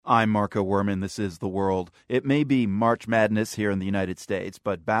I'm Marco Werman. This is The World. It may be March Madness here in the United States,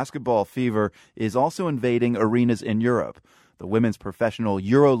 but basketball fever is also invading arenas in Europe. The women's professional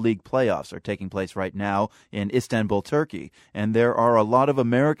Euroleague playoffs are taking place right now in Istanbul, Turkey, and there are a lot of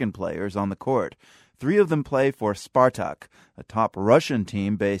American players on the court. 3 of them play for Spartak, a top Russian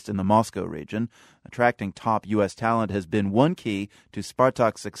team based in the Moscow region. Attracting top U.S. talent has been one key to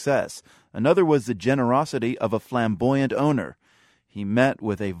Spartak's success. Another was the generosity of a flamboyant owner. He met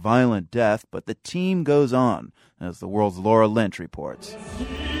with a violent death, but the team goes on, as the world's Laura Lynch reports.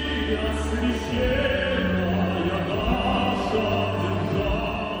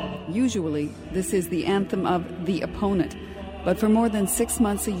 Usually, this is the anthem of the opponent. But for more than 6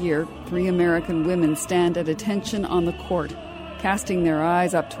 months a year, 3 American women stand at attention on the court, casting their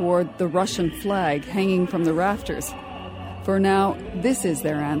eyes up toward the Russian flag hanging from the rafters. For now, this is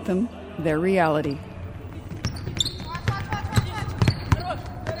their anthem, their reality.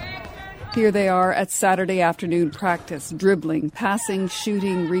 Here they are at Saturday afternoon practice, dribbling, passing,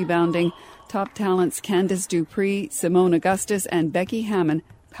 shooting, rebounding. Top talents Candice Dupree, Simone Augustus, and Becky Hammon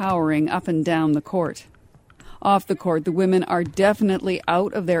powering up and down the court. Off the court, the women are definitely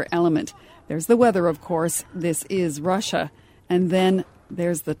out of their element. There's the weather, of course. This is Russia. And then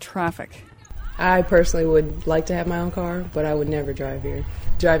there's the traffic. I personally would like to have my own car, but I would never drive here.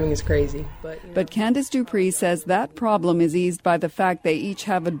 Driving is crazy. But Candice Dupree says that problem is eased by the fact they each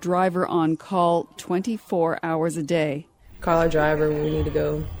have a driver on call 24 hours a day. Call our driver when we need to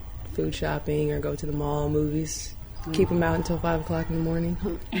go food shopping or go to the mall, movies. Keep them out until 5 o'clock in the morning.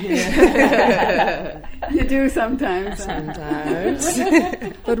 You do sometimes. Sometimes.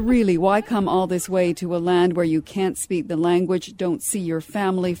 But really, why come all this way to a land where you can't speak the language, don't see your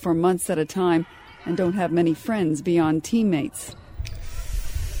family for months at a time, and don't have many friends beyond teammates?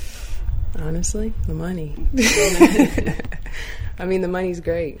 Honestly, the money. I mean, the money's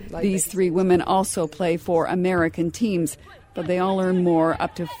great. These 3 women also play for American teams, but they all earn more,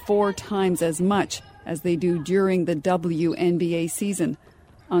 up to 4 times as much as they do during the WNBA season.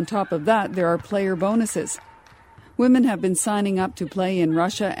 On top of that, there are player bonuses. Women have been signing up to play in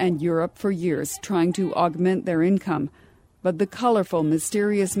Russia and Europe for years, trying to augment their income. But the colorful,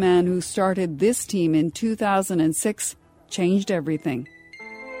 mysterious man who started this team in 2006 changed everything.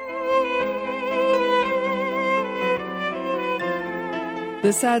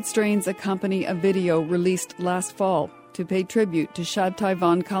 The sad strains accompany a video released last fall to pay tribute to Shabtai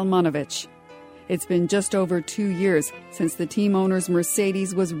von Kalmanovich. It's been just over 2 years since the team owner's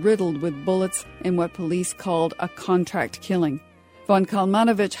Mercedes was riddled with bullets in what police called a contract killing. Von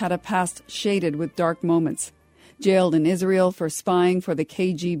Kalmanovich had a past shaded with dark moments. Jailed in Israel for spying for the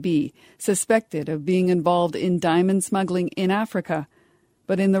KGB, suspected of being involved in diamond smuggling in Africa.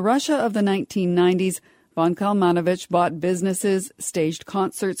 But in the Russia of the 1990s, von Kalmanovich bought businesses, staged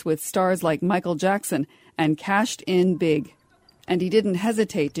concerts with stars like Michael Jackson, and cashed in big. And he didn't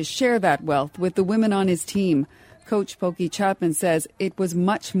hesitate to share that wealth with the women on his team. Coach Pokey Chapman says it was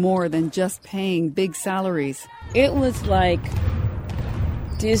much more than just paying big salaries. It was like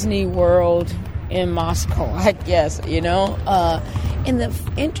Disney World in Moscow, I guess, you know. And the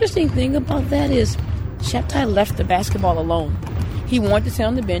interesting thing about that is Shabtai left the basketball alone. He wanted to sit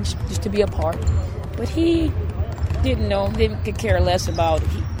on the bench just to be a part, but he could care less about.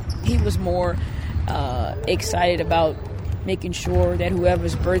 He was more excited about making sure that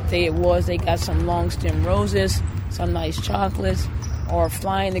whoever's birthday it was, they got some long stem roses, some nice chocolates, or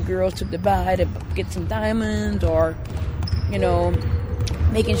flying the girls to Dubai to get some diamonds, or, you know,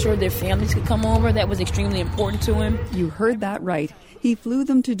 making sure their families could come over. That was extremely important to him. You heard that right. He flew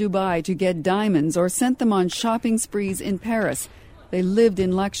them to Dubai to get diamonds or sent them on shopping sprees in Paris. They lived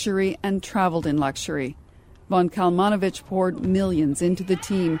in luxury and traveled in luxury. Von Kalmanovich poured millions into the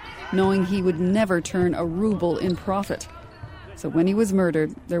team, knowing he would never turn a ruble in profit. So when he was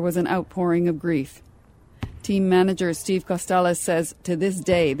murdered, there was an outpouring of grief. Team manager Steve Costales says to this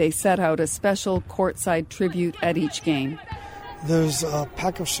day they set out a special courtside tribute at each game. There's a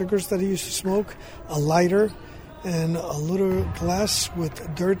pack of cigarettes that he used to smoke, a lighter, and a little glass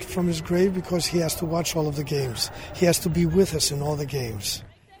with dirt from his grave because he has to watch all of the games. He has to be with us in all the games.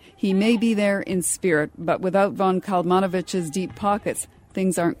 He may be there in spirit, but without von Kalmanovich's deep pockets,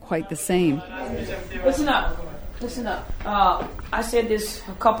 things aren't quite the same. Listen up. I said this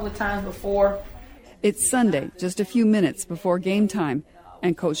a couple of times before. It's Sunday, just a few minutes before game time,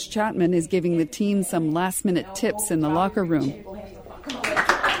 and Coach Chapman is giving the team some last-minute tips in the locker room.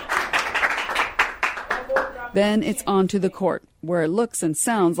 Then it's on to the court, where it looks and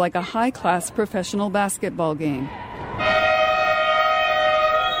sounds like a high-class professional basketball game.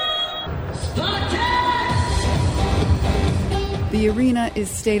 The The arena is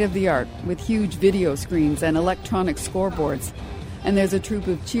state-of-the-art with huge video screens and electronic scoreboards. And there's a troupe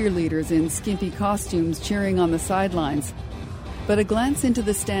of cheerleaders in skimpy costumes cheering on the sidelines. But a glance into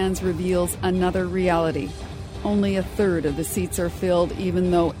the stands reveals another reality. Only a third of the seats are filled, even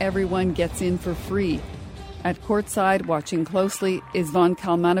though everyone gets in for free. At courtside, watching closely, is Von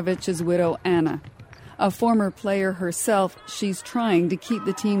Kalmanović's widow, Anna. A former player herself, she's trying to keep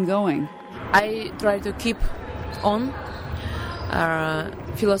the team going. I try to keep on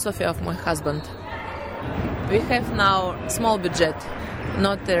philosophy of my husband. We have now small budget,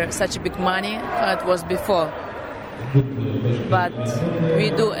 not such a big money as it was before. But we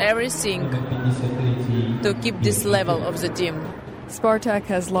do everything to keep this level of the team. Spartak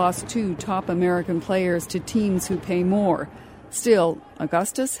has lost 2 top American players to teams who pay more. Still,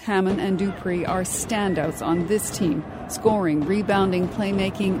 Augustus, Hammond and Dupree are standouts on this team. Scoring, rebounding,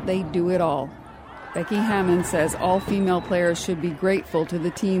 playmaking, they do it all. Becky Hammond says all female players should be grateful to the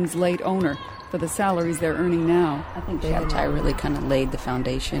team's late owner for the salaries they're earning now. I think Shabtai really kind of laid the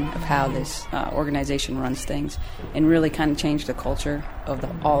foundation of how this organization runs things and really kind of changed the culture of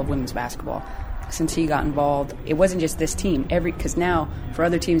all of women's basketball. Since he got involved, it wasn't just this team. Because now, for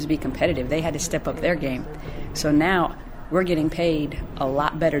other teams to be competitive, they had to step up their game. So now we're getting paid a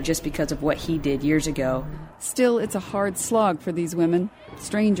lot better just because of what he did years ago. Still, it's a hard slog for these women,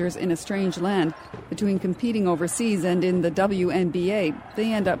 strangers in a strange land. Between competing overseas and in the WNBA,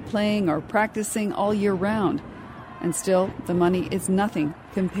 they end up playing or practicing all year round. And still, the money is nothing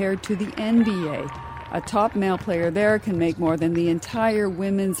compared to the NBA. A top male player there can make more than the entire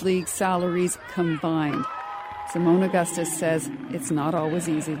women's league salaries combined. Simone Augustus says it's not always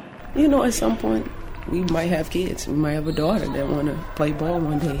easy. You know, at some point, we might have kids. We might have a daughter that want to play ball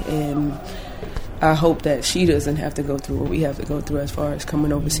one day. And I hope that she doesn't have to go through what we have to go through as far as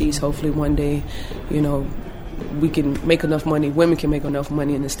coming overseas. Hopefully one day, you know, we can make enough money, women can make enough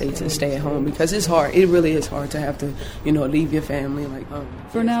money in the States and stay at home, because it's hard. It really is hard to have to, you know, leave your family.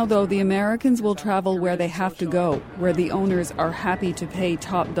 For now, though, the Americans will travel where they have to go, where the owners are happy to pay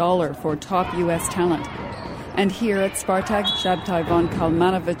top dollar for top U.S. talent. And here at Spartak, Shabtai Von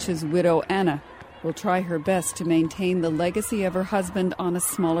Kalmanović's widow, Anna, will try her best to maintain the legacy of her husband on a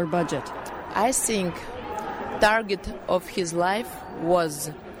smaller budget. I think target of his life was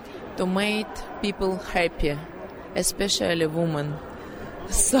to make people happy, especially women.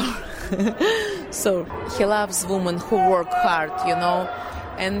 So he loves women who work hard, you know,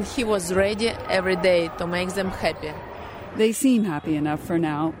 and he was ready every day to make them happy. They seem happy enough for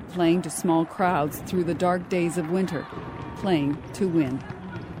now, playing to small crowds through the dark days of winter, playing to win.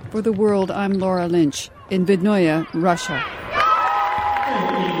 For The World, I'm Laura Lynch in Vidnoje, Russia.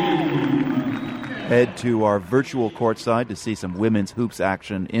 Head to our virtual courtside to see some women's hoops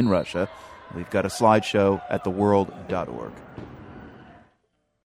action in Russia. We've got a slideshow at theworld.org.